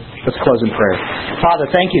 Let's close in prayer. Father,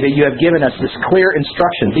 thank you that you have given us this clear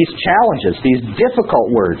instruction, these challenges, these difficult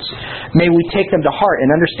words. May we take them to heart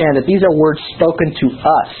and understand that these are words spoken to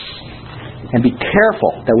us. And be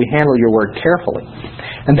careful that we handle your word carefully.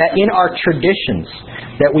 And that in our traditions,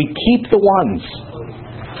 that we keep the ones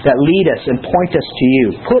that lead us and point us to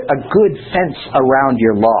you. Put a good fence around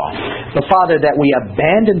your law. But Father, that we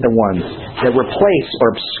abandon the ones that replace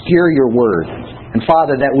or obscure your word. And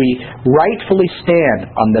Father, that we rightfully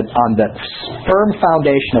stand on the firm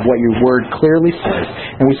foundation of what your word clearly says.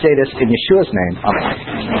 And we say this in Yeshua's name. Amen.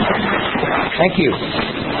 Thank you.